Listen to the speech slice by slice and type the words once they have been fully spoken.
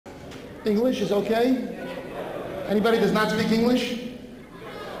English is okay? Anybody does not speak English?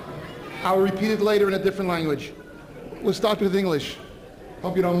 I'll repeat it later in a different language. We'll start with English.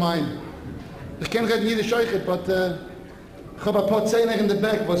 Hope you don't mind. Ich kann reden Jiddisch auch, but ich habe ein paar Zähne in der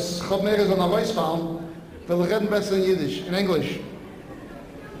Back, was ich habe mehr so nach Weiß fallen. Will reden besser in Yiddish, in English.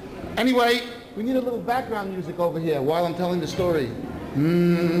 Anyway, we need a little background music over here while I'm telling the story.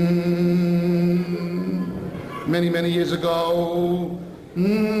 Many, many years ago.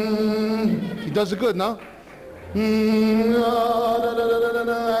 He does it good, no? And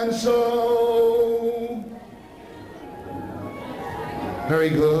so. Very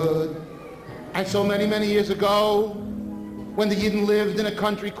good. And so many, many years ago, when the Yidden lived in a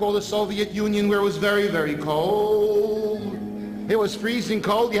country called the Soviet Union where it was very, very cold. It was freezing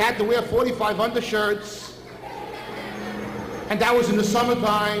cold. You had to wear 45 undershirts. And that was in the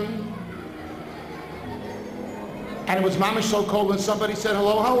summertime. And it was mamish so cold when somebody said,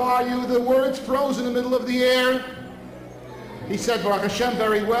 hello, how are you? The words froze in the middle of the air. He said, Baruch Hashem,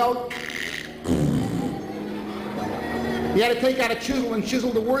 very well. He had to take out a chisel and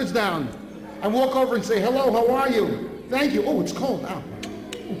chisel the words down and walk over and say, hello, how are you? Thank you. Oh, it's cold now.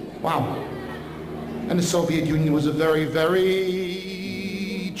 Wow. And the Soviet Union was a very,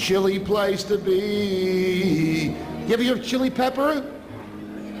 very chilly place to be. You ever hear of chili pepper?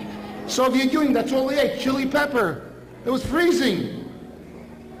 Soviet Union, that's all they ate, chili pepper. It was freezing.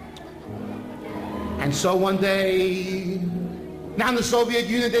 And so one day, now in the Soviet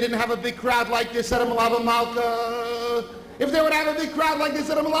Union, they didn't have a big crowd like this at a Malave Malka. If they would have a big crowd like this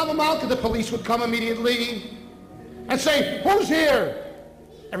at a Malave Malka, the police would come immediately and say, who's here?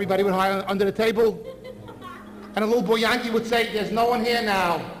 Everybody would hide under the table. And a little boy Yankee would say, there's no one here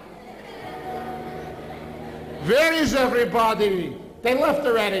now. Where is everybody? They left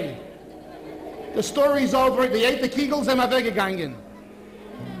already. The story's over. They ate the kegels and are weggegangen.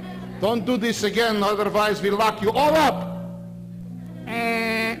 Don't do this again, otherwise we'll lock you all up.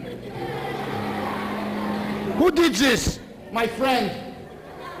 Who did this? My friend.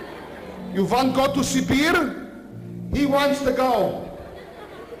 You want to go to Sibir? He wants to go.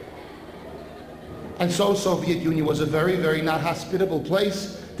 And so Soviet Union was a very, very not hospitable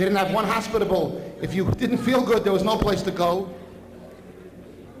place. They didn't have one hospitable. If you didn't feel good, there was no place to go.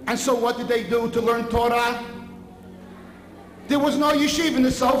 And so what did they do to learn Torah? There was no yeshiva in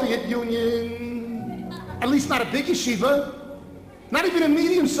the Soviet Union. At least not a big yeshiva. Not even a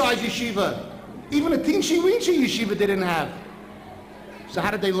medium-sized yeshiva. Even a teensy-weensy yeshiva they didn't have. So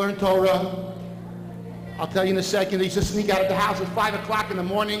how did they learn Torah? I'll tell you in a second. They used to sneak out of the house at 5 o'clock in the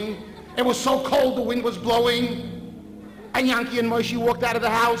morning. It was so cold, the wind was blowing. And Yankee and Moshe walked out of the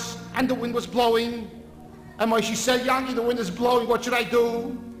house, and the wind was blowing. And Moshe said, Yankee, the wind is blowing. What should I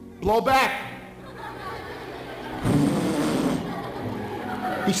do? Blow back.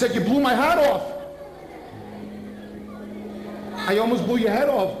 He said, you blew my head off. I almost blew your head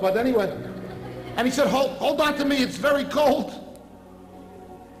off, but anyway. And he said, hold on to me, it's very cold.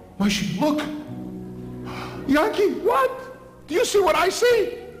 Moshe, look. Yankee, what? Do you see what I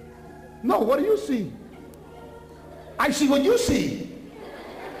see? No, what do you see? I see what you see.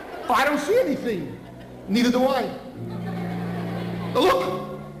 Oh, I don't see anything. Neither do I.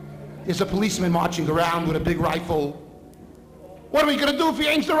 Look, there's a policeman marching around with a big rifle. What are we going to do if he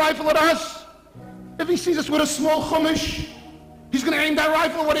aims the rifle at us? If he sees us with a small chumash, he's going to aim that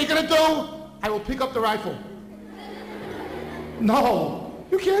rifle. What are you going to do? I will pick up the rifle. No,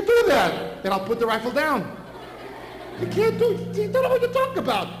 you can't do that. Then I'll put the rifle down. You can't do it. You don't know what you're talking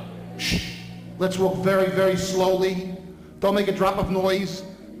about. Shh. Let's walk very, very slowly. Don't make a drop of noise.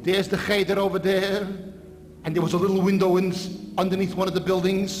 There's the cheder over there. And there was a little window underneath one of the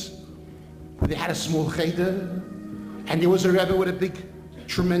buildings where they had a small cheder. And there was a Rebbe with a big,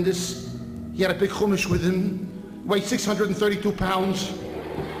 tremendous, he had a big chumash with him, weighed 632 pounds.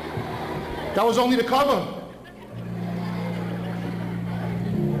 That was only the cover.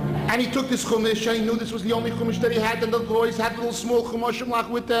 And he took this chumash, and he knew this was the only chumash that he had, and the boys had little small chumashim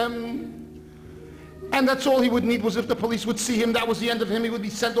with them. And that's all he would need was if the police would see him, that was the end of him. He would be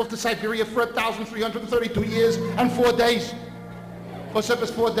sent off to Siberia for 1,332 years and 4 days. What's up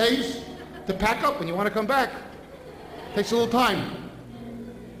is 4 days to pack up when you want to come back. Takes a little time.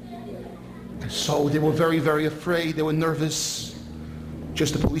 So they were very, very afraid. They were nervous.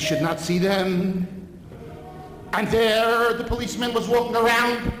 Just the police should not see them. And there the policeman was walking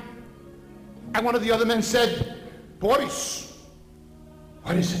around. And one of the other men said, Boris,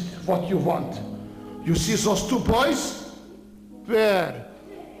 what is it? What you want? You see those two boys? Where?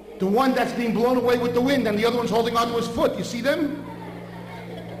 The one that's being blown away with the wind and the other one's holding onto his foot. You see them?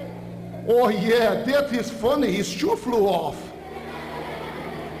 Oh yeah, that is funny. His shoe flew off.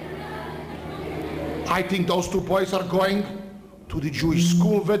 I think those two boys are going to the Jewish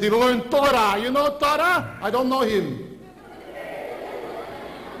school where they learn Torah. You know Torah? I don't know him.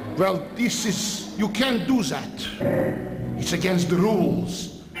 Well, you can't do that. It's against the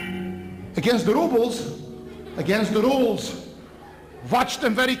rules. Against the rules? Against the rules. Watch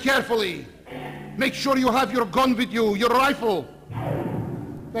them very carefully. Make sure you have your gun with you, your rifle.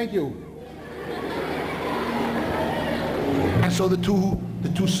 Thank you. And so the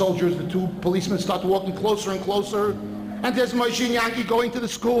two soldiers, the two policemen start walking closer and closer. And there's Moshe and Yankee going to the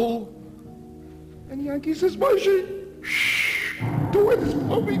school. And Yankee says, Moshe, shh, do it,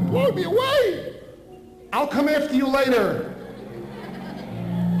 blow me away. I'll come after you later.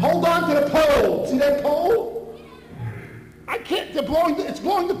 Hold on to the pole. See that pole? I can't, it's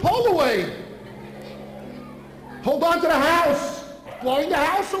blowing the pole away. Hold on to the house. Blowing the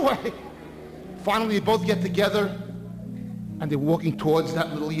house away. Finally, they both get together. And they're walking towards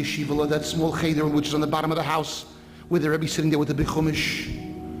that little yeshiva, that small cheder, which is on the bottom of the house, where the Rebbe sitting there with the big chumash.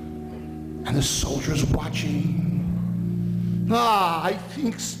 And the soldiers watching. I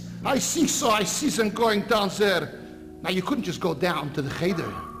see them going down there. Now, you couldn't just go down to the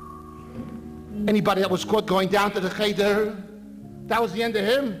cheder. Anybody that was caught going down to the cheder, that was the end of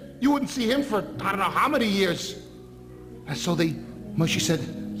him. You wouldn't see him for I don't know how many years. And so Moshe said,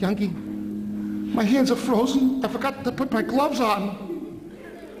 Yankee, my hands are frozen. I forgot to put my gloves on.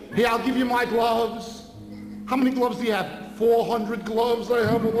 Here, I'll give you my gloves. How many gloves do you have? 400 gloves I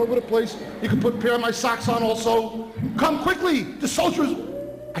have all over the place. You can put a pair of my socks on also. Come quickly. The soldiers,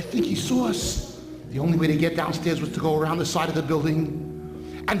 I think he saw us. The only way to get downstairs was to go around the side of the building.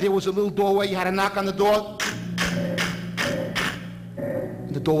 And there was a little doorway. You had to knock on the door.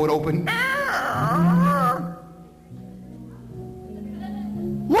 And the door would open.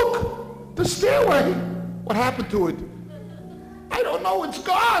 Look, the stairway. What happened to it? I don't know, it's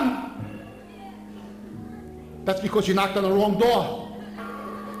gone. That's because you knocked on the wrong door.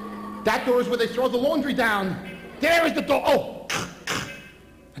 That door is where they throw the laundry down. There is the door. Oh!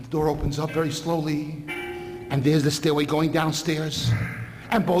 And the door opens up very slowly. And there's the stairway going downstairs.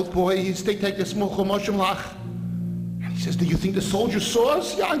 And both boys, they take the small chumash lach. And he says, do you think the soldiers saw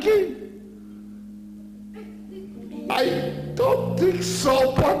us, Yankee? I don't think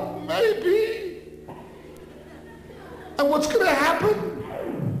so, but maybe. And what's going to happen?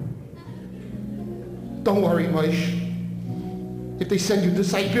 Don't worry, Moshe. If they send you to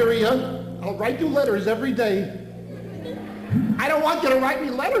Siberia, I'll write you letters every day. I don't want you to write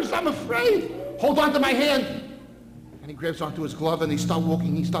me letters, I'm afraid. Hold on to my hand. And he grabs onto his glove and he starts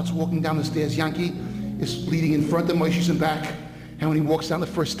walking down the stairs. Yankee is leading in front of Moshe's in back. And when he walks down the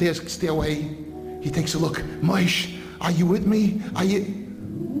first stairway, he takes a look. Moshe, are you with me?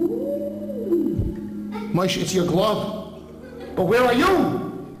 Moshe, it's your glove. But where are you?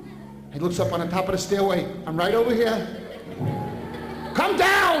 He looks up on the top of the stairway. I'm right over here. Come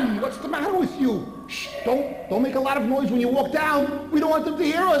down! What's the matter with you? Shh, don't make a lot of noise when you walk down. We don't want them to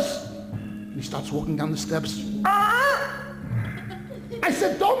hear us. And he starts walking down the steps. I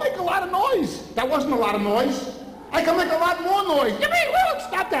said, don't make a lot of noise. That wasn't a lot of noise. I can make a lot more noise. You mean, well,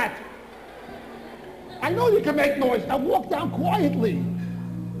 stop that. I know you can make noise. Now walk down quietly.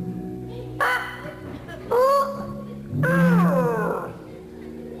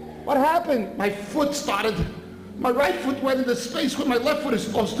 What happened? My right foot went into space where my left foot is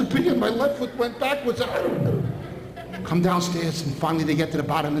supposed to be, and my left foot went backwards. Come downstairs, and finally they get to the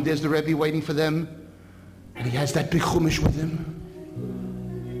bottom, and there's the Rebbe waiting for them. And he has that big chumash with him.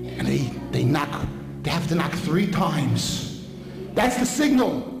 And they knock. They have to knock 3 times. That's the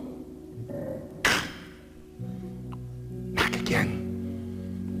signal. Knock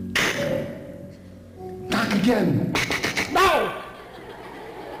again. Knock again. No!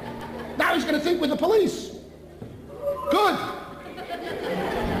 Now he's going to think we're the police. Good.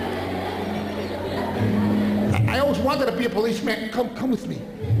 I always wanted to be a policeman. Come with me.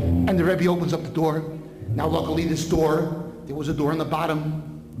 And the Rebbe opens up the door. Now luckily this door, there was a door on the bottom.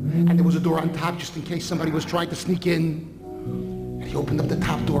 And there was a door on top just in case somebody was trying to sneak in. And he opened up the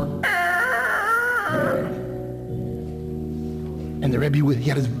top door. And the Rebbe, he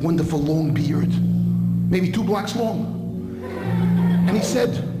had his wonderful long beard. Maybe 2 blocks long. And he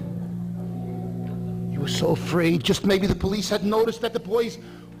said, was so afraid. Just maybe the police had noticed that the boys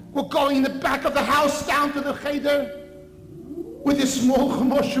were going in the back of the house down to the cheder with his small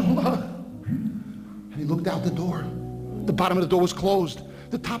chumash. And he looked out the door. The bottom of the door was closed.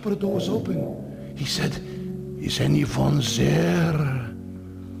 The top of the door was open. He said, is anyone there?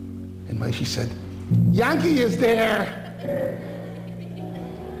 And Moshe said, Yankee is there.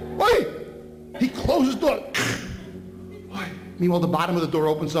 Wait! He closed the door. Meanwhile, the bottom of the door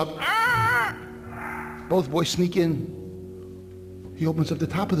opens up. Both boys sneak in. He opens up the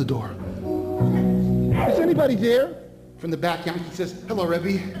top of the door. Is anybody there? From the back, Yankee says, hello,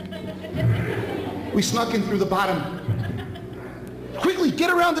 Rebbe. We snuck in through the bottom. Quickly, get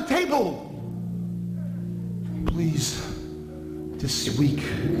around the table. Please, this week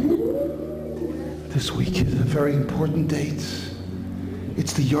is a very important date.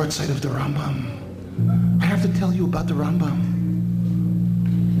 It's the yahrzeit of the Rambam. I have to tell you about the Rambam.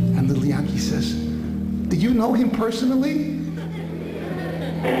 And little Yankee says, do you know him personally?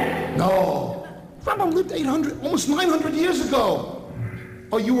 No. Rambam lived 800, almost 900 years ago.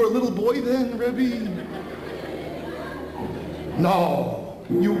 Oh, you were a little boy then, Rebbe? No.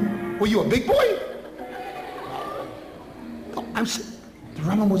 Were you a big boy? No, the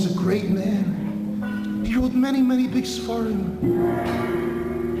Rambam was a great man. He wrote many, many big svarim.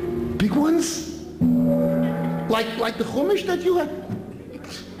 Big ones? Like the Chumash that you had?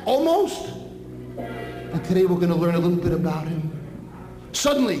 Almost. And today we're going to learn a little bit about him.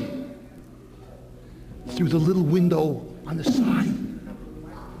 Suddenly, through the little window on the side,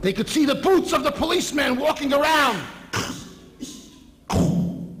 they could see the boots of the policeman walking around.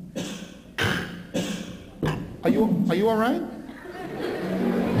 Are you all right?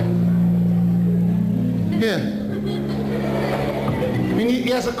 Yeah. I mean, he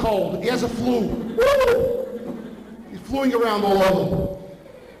has a cold. He has a flu. He's fluing around all over.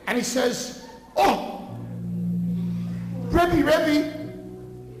 And he says, oh, Rebbe.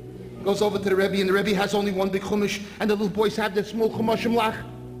 Goes over to the Rebbe, and the Rebbe has only one big chumash, and the little boys have that small chumashim lach.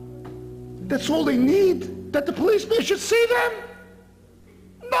 That's all they need? That the policeman should see them?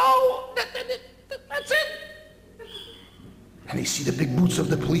 No, that's it. And they see the big boots of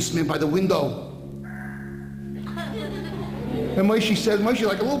the policeman by the window. And Moshe says, Moshe,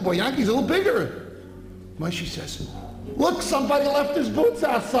 like a little boy, Yankee's a little bigger. Moshe says, look, somebody left his boots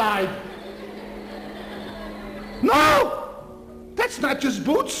outside. No, that's not just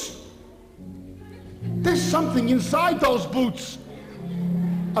boots. There's something inside those boots.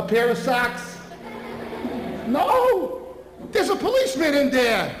 A pair of socks. No, there's a policeman in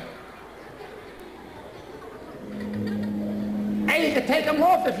there. Hey, you can take them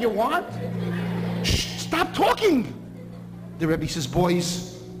off if you want. Shh, stop talking. The Rebbe says,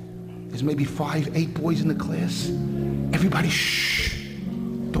 boys, there's maybe 5, 8 boys in the class. Everybody, shh,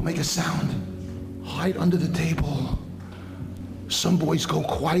 don't make a sound. Hide under the table. Some boys go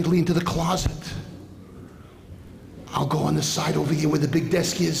quietly into the closet. I'll go on the side over here where the big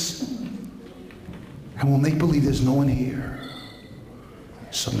desk is, and we'll make believe there's no one here.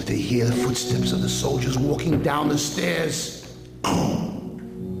 Suddenly they hear the footsteps of the soldiers walking down the stairs.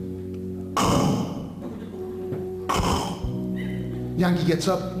 Yankee gets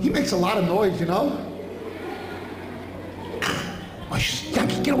up. He makes a lot of noise, you know.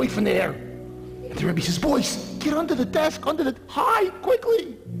 Yankee, get away from there. And the Rebbe says, boys, get under the desk, hide,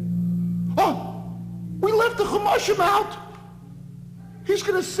 quickly. Oh, we left the chumashim out. He's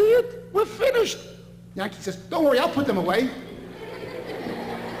going to see it. We're finished. Yankee says, don't worry, I'll put them away.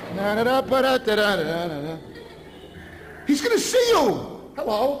 He's going to see you.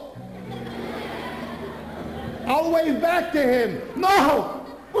 Hello. I'll wave back to him. No,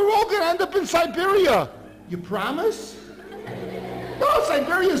 we're all going to end up in Siberia. You promise? No,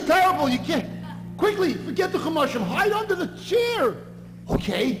 Siberia's terrible. You can't. Quickly, forget the chumashim. Hide under the chair.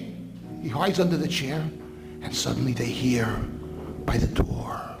 Okay. He hides under the chair, and suddenly they hear by the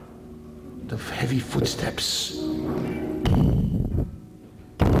door the heavy footsteps.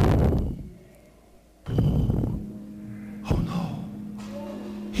 Oh no.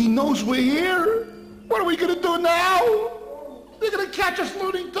 He knows we're here. What are we going to do now? They're going to catch us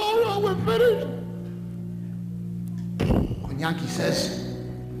learning Torah. We're finished. When Yankee says,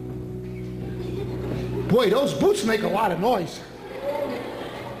 boy, those boots make a lot of noise.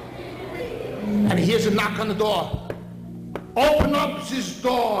 And he hears a knock on the door. Open up this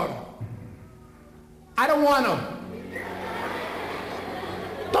door. I don't want to.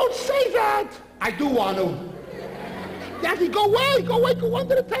 Don't say that. I do want to. Yankee, go away, go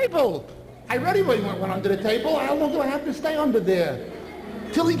under the table. I already went under the table. How long do I have to stay under there?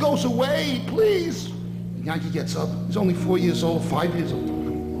 Till he goes away, please. Yankee gets up. He's only 4 years old, 5 years old.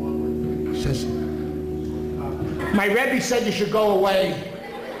 He says, my Rebbe said you should go away.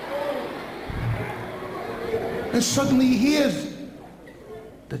 And suddenly he hears,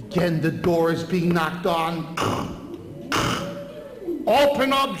 again the door is being knocked on.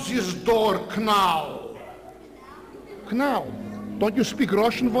 Open up this door, Knau. Knau, don't you speak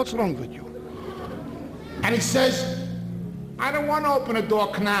Russian? What's wrong with you? And he says, I don't want to open a door,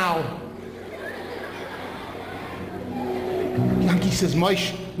 Knau. Yankee says,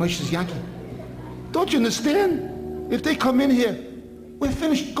 Moshe says, Yankee, Don't you understand? If they come in here, we're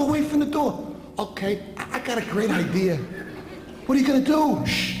finished. Go away from the door. Okay, I got a great idea. What are you gonna do?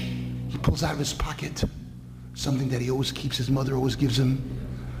 Shh. He pulls out of his pocket something that he always keeps, his mother always gives him,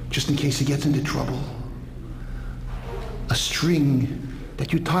 just in case he gets into trouble. A string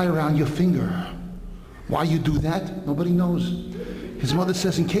that you tie around your finger. Why you do that, nobody knows. His mother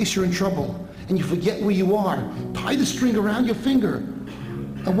says, in case you're in trouble and you forget where you are, tie the string around your finger.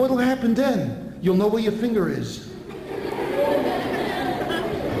 And what'll happen then? You'll know where your finger is.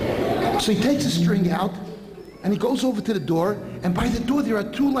 So he takes the string out and he goes over to the door, and by the door there are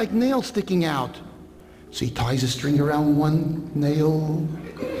two like nails sticking out. So he ties a string around one nail,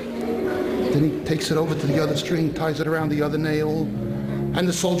 then he takes it over to the other string, ties it around the other nail, and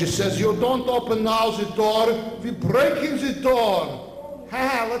the soldier says, "You don't open now the door, we break in the door."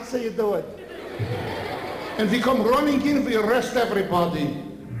 Ha, let's say you do it. And we come running in, we arrest everybody.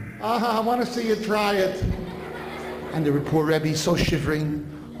 I want to see you try it. And the poor Rebbe is so shivering.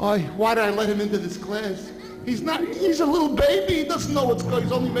 Oh, why did I let him into this class? He's a little baby, he doesn't know what's going on,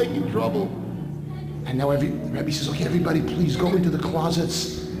 he's only making trouble. And now the Rebbe says, okay, everybody please go into the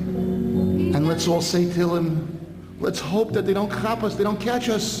closets and let's all say Tehillim. Let's hope that they don't chop us, they don't catch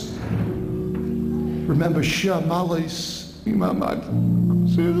us. Remember, Shah Malais Imamad.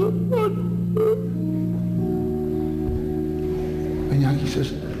 And Yankee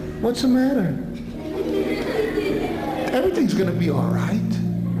says, what's the matter? Everything's gonna be all right.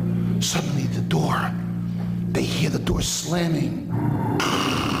 Suddenly the door, they hear the door slamming.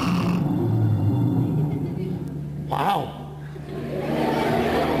 Wow.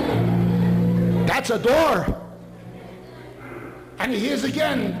 That's a door. And he hears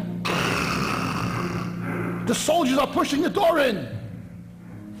again. The soldiers are pushing the door in.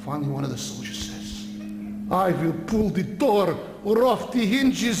 Finally, one of the soldiers says, I will pull the door off the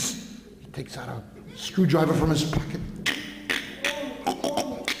hinges. He takes out a screwdriver from his pocket.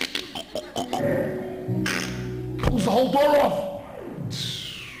 Pulls the whole door off.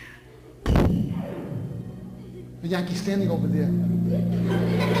 The Yankee's standing over there.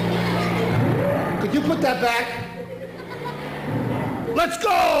 Could you put that back? Let's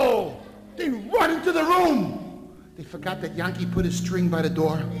go! They run into the room. They forgot that Yankee put his string by the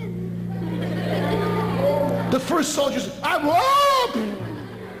door. The first soldier says, I'm up!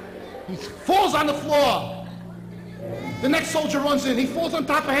 He falls on the floor. The next soldier runs in. He falls on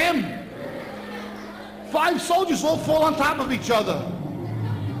top of him. 5 soldiers all fall on top of each other.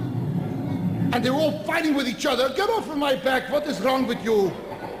 And they're all fighting with each other. Get off of my back. What is wrong with you?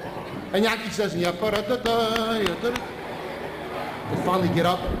 And Yankee says, they finally get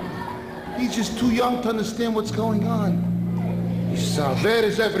up. He's just too young to understand what's going on. He says, where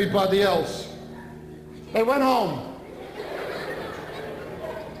is everybody else? They went home.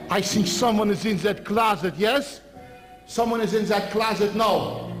 I think someone is in that closet, yes? Someone is in that closet,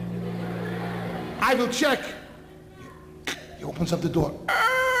 no. I will check. He opens up the door.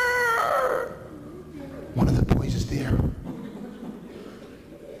 One of the boys is there.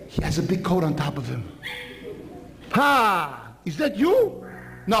 He has a big coat on top of him. Ha! Is that you?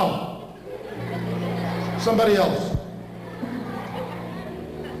 No. Somebody else.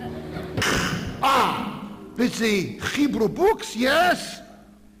 Ah! With the Hebrew books, yes?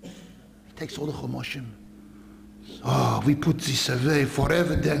 He takes all the Chumoshim. Oh, we put this away for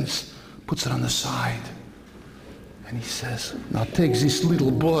evidence. Puts it on the side. And he says, now take this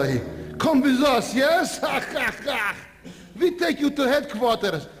little boy. Come with us, yes? We take you to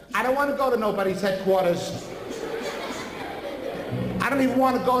headquarters. I don't want to go to nobody's headquarters. I don't even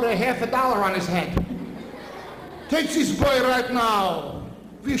want to go to $50 on his head. Take this boy right now.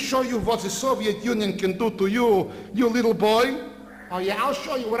 We'll show you what the Soviet Union can do to you, you little boy. Oh yeah, I'll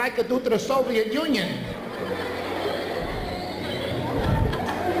show you what I could do to the Soviet Union.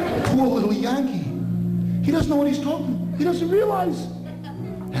 Poor little Yankee. He doesn't know what he's talking. He doesn't realize.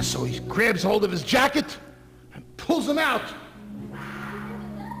 And so he grabs hold of his jacket and pulls him out.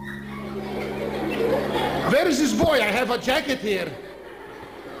 Where is this boy? I have a jacket here.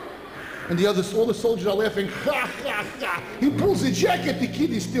 And all the soldiers are laughing. Ha, ha, ha. He pulls the jacket. The kid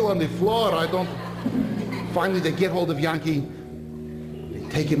is still on the floor. Finally, they get hold of Yankee. They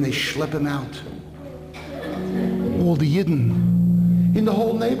take him, they schlep him out. All the Yidden in the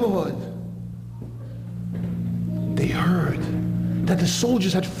whole neighborhood, they heard that the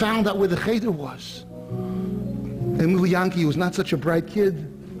soldiers had found out where the cheder was. And little Yankee was not such a bright kid.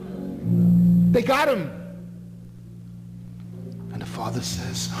 They got him. And the father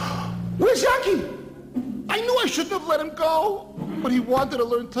says, where's Yankee? I knew I shouldn't have let him go, but he wanted to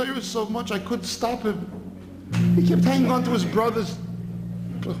learn Torah so much I couldn't stop him. He kept hanging on to his brothers.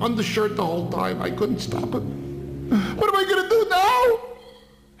 undershirt the whole time. I couldn't stop it. What am I going to do now?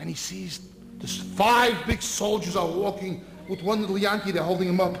 And he sees there's 5 big soldiers are walking with one little Yankee. They're holding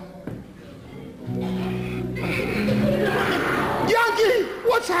him up. Yankee,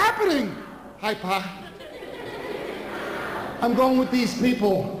 what's happening? Hi, Pa. I'm going with these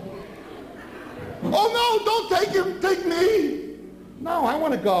people. Oh, no, don't take him. Take me. No, I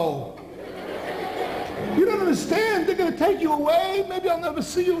want to go. You don't understand. They're going to take you away. Maybe I'll never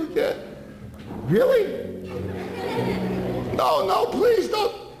see you again. Really? No, please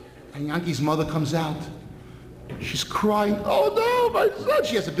don't. And Yankee's mother comes out. She's crying. Oh, no, my son.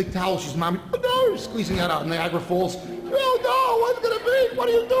 She has a big towel. She's mommy. Oh, no. She's squeezing that out in Niagara Falls. Oh, no, what's going to be? What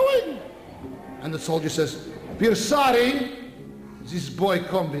are you doing? And the soldier says, we're sorry. This boy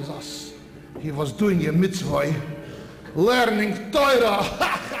come with us. He was doing a mitzvah, learning Torah.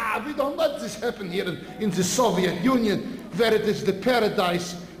 We don't let this happen here in the Soviet Union, where it is the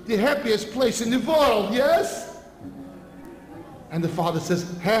paradise, the happiest place in the world, yes? And the father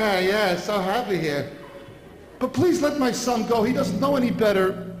says, hey, yeah, so happy here. But please let my son go. He doesn't know any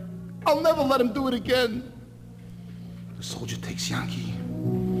better. I'll never let him do it again. The soldier takes Yankee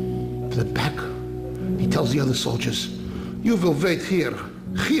to the back. He tells the other soldiers, you will wait here.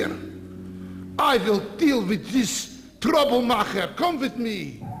 I will deal with this troublemaker. Come with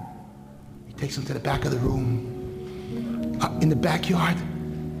me. He takes him to the back of the room, in the backyard.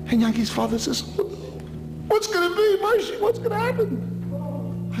 And Yankee's father says, what's going to be, Moshe? What's going to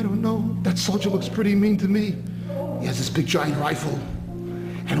happen? I don't know. That soldier looks pretty mean to me. He has this big giant rifle.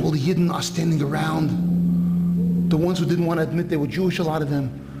 And all the Yidden are standing around. The ones who didn't want to admit they were Jewish, a lot of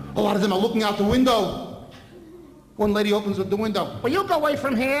them. A lot of them are looking out the window. One lady opens up the window. Will you go away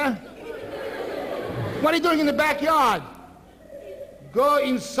from here? What are you doing in the backyard? Go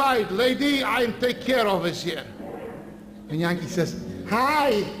inside, lady. I'll take care of us here. And Yankee says,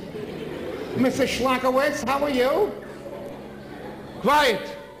 hi, Mr. Schlakowitz, how are you?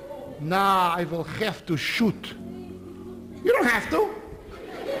 Quiet. Nah, I will have to shoot. You don't have to.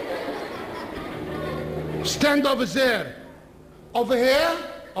 Stand over there. Over here,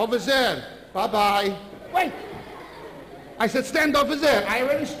 over there. Bye-bye. Wait. I said, stand over there. I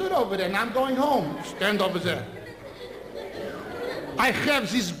already stood over there. Now I'm going home. Stand over there. I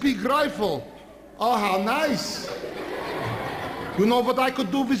have this big rifle. Oh, how nice. You know what I could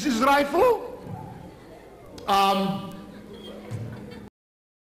do with this rifle?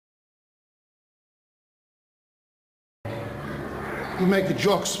 You make the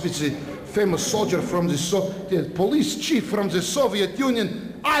jokes with the famous soldier from the police chief from the Soviet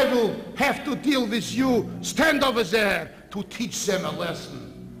Union. I will have to deal with you. Stand over there to teach them a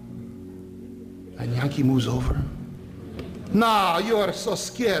lesson. And Yankee moves over. Nah, you are so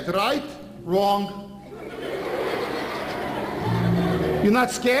scared, right? Wrong. You're not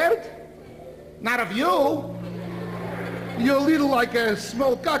scared? Not of you. You're a little like a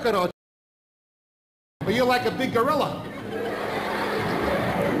small cockroach. But you're like a big gorilla.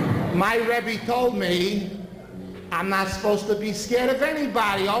 My Rebbe told me I'm not supposed to be scared of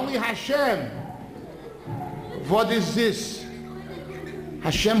anybody, only Hashem. What is this?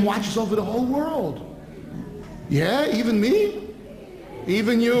 Hashem watches over the whole world. Yeah, even me?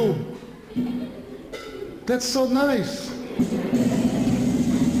 Even you. That's so nice.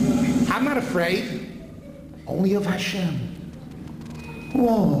 I'm not afraid, only of Hashem.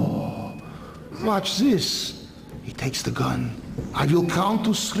 Whoa, watch this. He takes the gun. I will count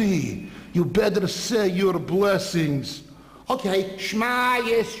to 3. You better say your blessings. Okay, Shema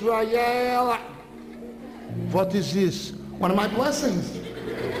Yisrael. What is this? One of my blessings.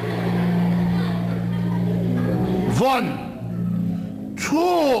 1,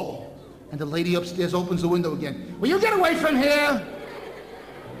 2. And the lady upstairs opens the window again. Will you get away from here?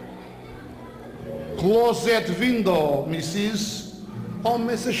 Close that window, Mrs. Oh,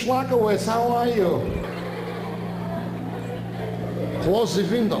 Mrs. Schlakowitz, how are you? Close the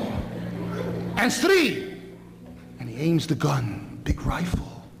window. And 3. And he aims the gun, big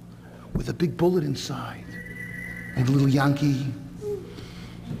rifle, with a big bullet inside. And little Yankee.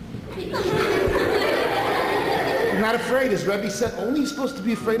 Not afraid, as Rebbe said, only he's supposed to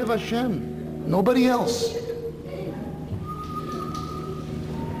be afraid of Hashem, nobody else.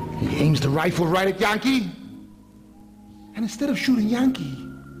 He aims the rifle right at Yankee, and instead of shooting Yankee,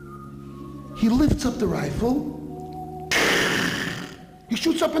 he lifts up the rifle. He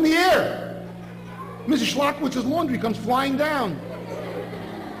shoots up in the air. Mrs. Schlockwitz's laundry comes flying down.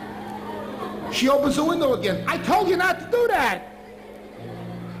 She opens the window again. I told you not to do that.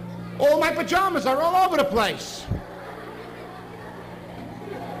 All my pajamas are all over the place.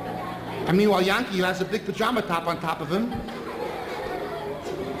 And meanwhile, Yankee has a big pajama top on top of him.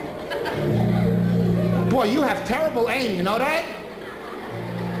 Boy, you have terrible aim, you know that?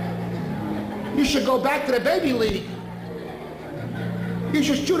 You should go back to the baby league. You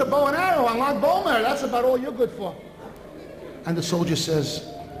should shoot a bow and arrow on Log Bomer. That's about all you're good for. And the soldier says,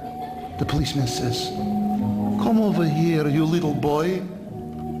 the policeman says, come over here, you little boy.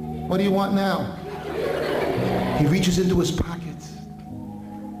 What do you want now? He reaches into his pocket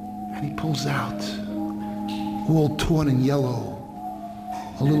and he pulls out, all torn and yellow,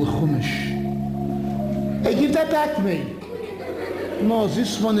 a little chumash. Hey, give that back to me. No,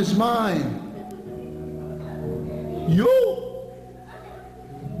 this one is mine. You?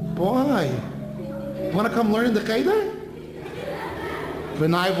 Boy, want to come learn the Cheder?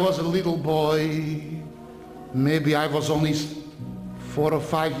 When I was a little boy, maybe I was only 4 or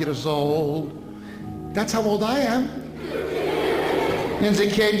 5 years old. That's how old I am. And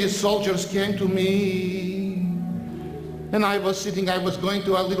these soldiers came to me. And I was going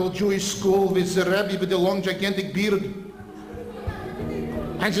to a little Jewish school with the Rebbe with the long, gigantic beard.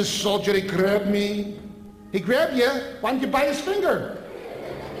 And the soldier, he grabbed me. He grabbed you. Why don't you bite his finger?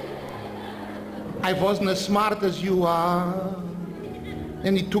 I wasn't as smart as you are.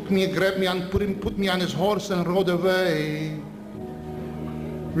 And he took me and grabbed me and put me on his horse and rode away.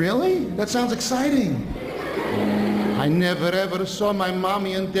 Really? That sounds exciting. I never ever saw my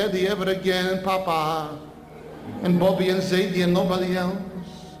mommy and daddy ever again, Papa. And Bobby and Zadie and nobody else.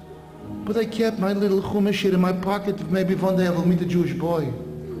 But I kept my little chumash here in my pocket. Maybe one day I will meet a Jewish boy.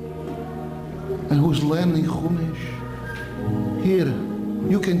 And who's learning chumash. Here,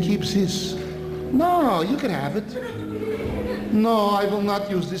 you can keep this. No, you can have it. No, I will not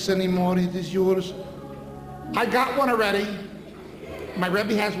use this anymore. It is yours. I got one already. My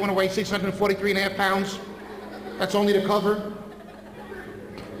Rebbe has one that weighs 643.5 pounds. That's only the cover.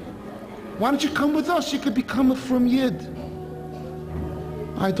 Why don't you come with us? You could become a frum Yid.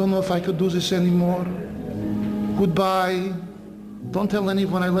 I don't know if I could do this anymore. Goodbye. Don't tell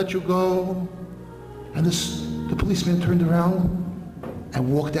anyone I let you go. And the policeman turned around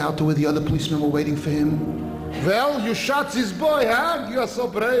and walked out to where the other policemen were waiting for him. Well, you shot this boy, huh? You are so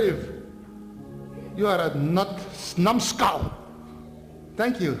brave. You are a numbskull.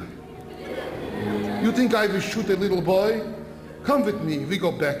 Thank you. You think I will shoot a little boy? Come with me, we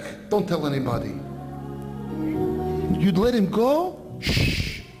go back. Don't tell anybody. You'd let him go?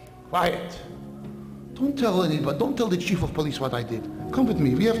 Shh, quiet. Don't tell anybody, don't tell the chief of police what I did. Come with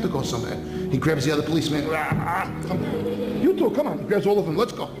me, we have to go somewhere. He grabs the other policeman. Come. You two, come on. He grabs all of them,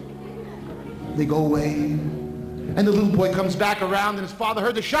 let's go. They go away. And the little boy comes back around and his father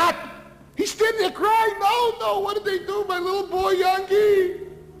heard the shot. He's standing there crying. No, what did they do? My little boy, Yankee.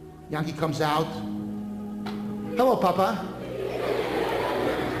 Yankee comes out. Hello, Papa.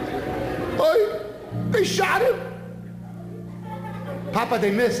 Oi, they shot him. Papa,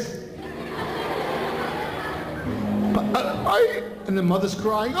 they missed. And the mother's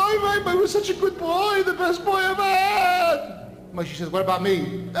crying. Oh, I was such a good boy, the best boy I ever had. She says, what about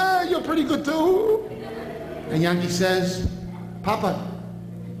me? You're pretty good too. And Yankee says, Papa,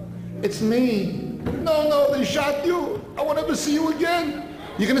 it's me. No, they shot you. I won't ever see you again.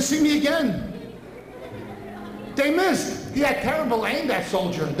 You're going to see me again. They missed. He had terrible aim, that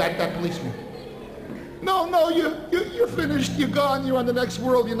soldier, that policeman. No, you're finished. You're gone. You're on the next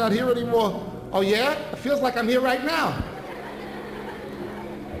world. You're not here anymore. Oh, yeah? It feels like I'm here right now.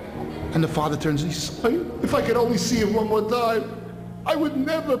 And the father turns and he says, if I could only see him one more time, I would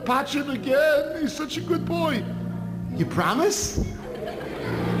never patch him again. He's such a good boy. You promise?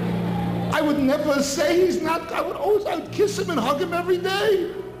 I would never say he's not. I would kiss him and hug him every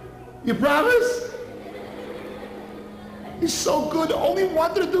day. You promise? He's so good. Only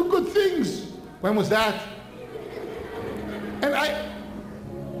wanted to do good things. When was that? And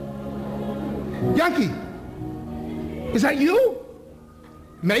Yankee, is that you?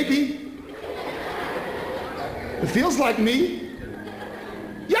 Maybe. It feels like me.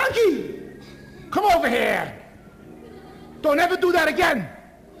 Yankee, come over here. Don't ever do that again.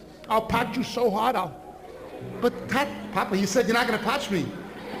 I'll pat you so hard But Papa, you said you're not going to touch me.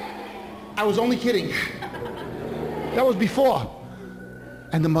 I was only kidding. That was before.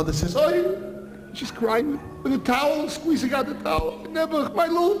 And the mother says, she's crying with a towel, squeezing out the towel. Never, my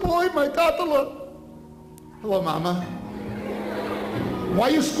little boy, my tatala. Hello, Mama. Why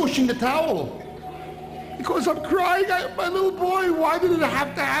are you squishing the towel? Because I'm crying. My little boy, why did it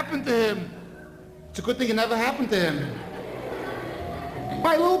have to happen to him? It's a good thing it never happened to him.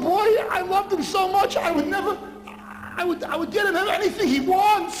 My little boy, I loved him so much, I would get him anything he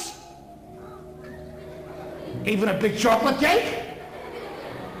wants. Even a big chocolate cake?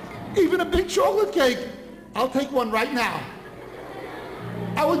 Even a big chocolate cake. I'll take one right now.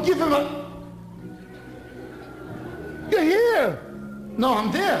 I would give him a... You're here. No,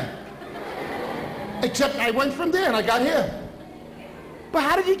 I'm there. Except I went from there and I got here. But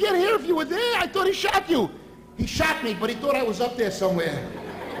how did you get here if you were there? I thought he shot you. He shot me, but he thought I was up there somewhere.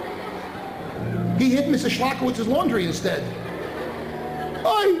 He hid Mr. Schlakowitz's laundry instead.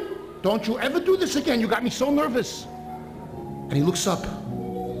 Oi, don't you ever do this again. You got me so nervous. And he looks up,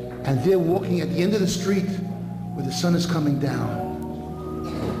 and there walking at the end of the street where the sun is coming down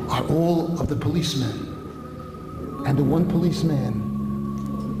are all of the policemen. And the one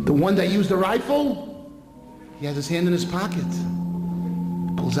policeman, the one that used the rifle, he has his hand in his pocket,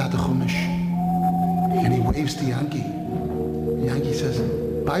 pulls out the chumash, and he waves to Yankee. Yankee says,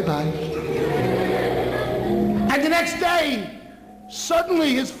 bye-bye. And the next day,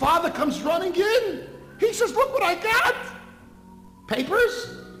 suddenly his father comes running in. He says, look what I got.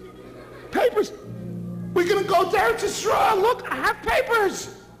 Papers? Papers. We're going to go to Eretz Yisrael. Look, I have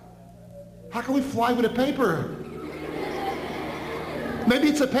papers. How can we fly with a paper? Maybe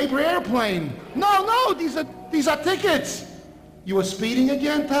it's a paper airplane. No, these are tickets. You were speeding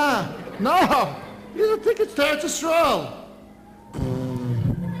again, Pa? No, these are tickets to Eretz Yisrael.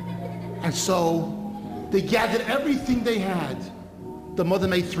 And so they gathered everything they had. The mother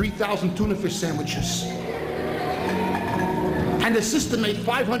made 3,000 tuna fish sandwiches. And the sister made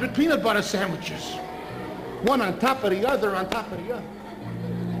 500 peanut butter sandwiches. One on top of the other, on top of the other.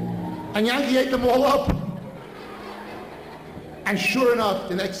 And Yankee ate them all up. And sure enough,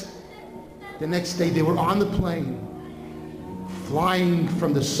 the next day they were on the plane, flying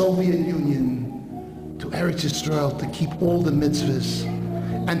from the Soviet Union to Eretz Yisrael to keep all the mitzvahs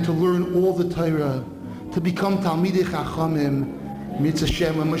and to learn all the Torah, to become Talmidei Chachamim. Mitzvah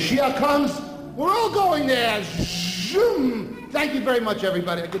Shem. When Mashiach comes, we're all going there. Zoom. Thank you very much,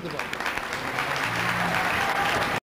 everybody. Good to go.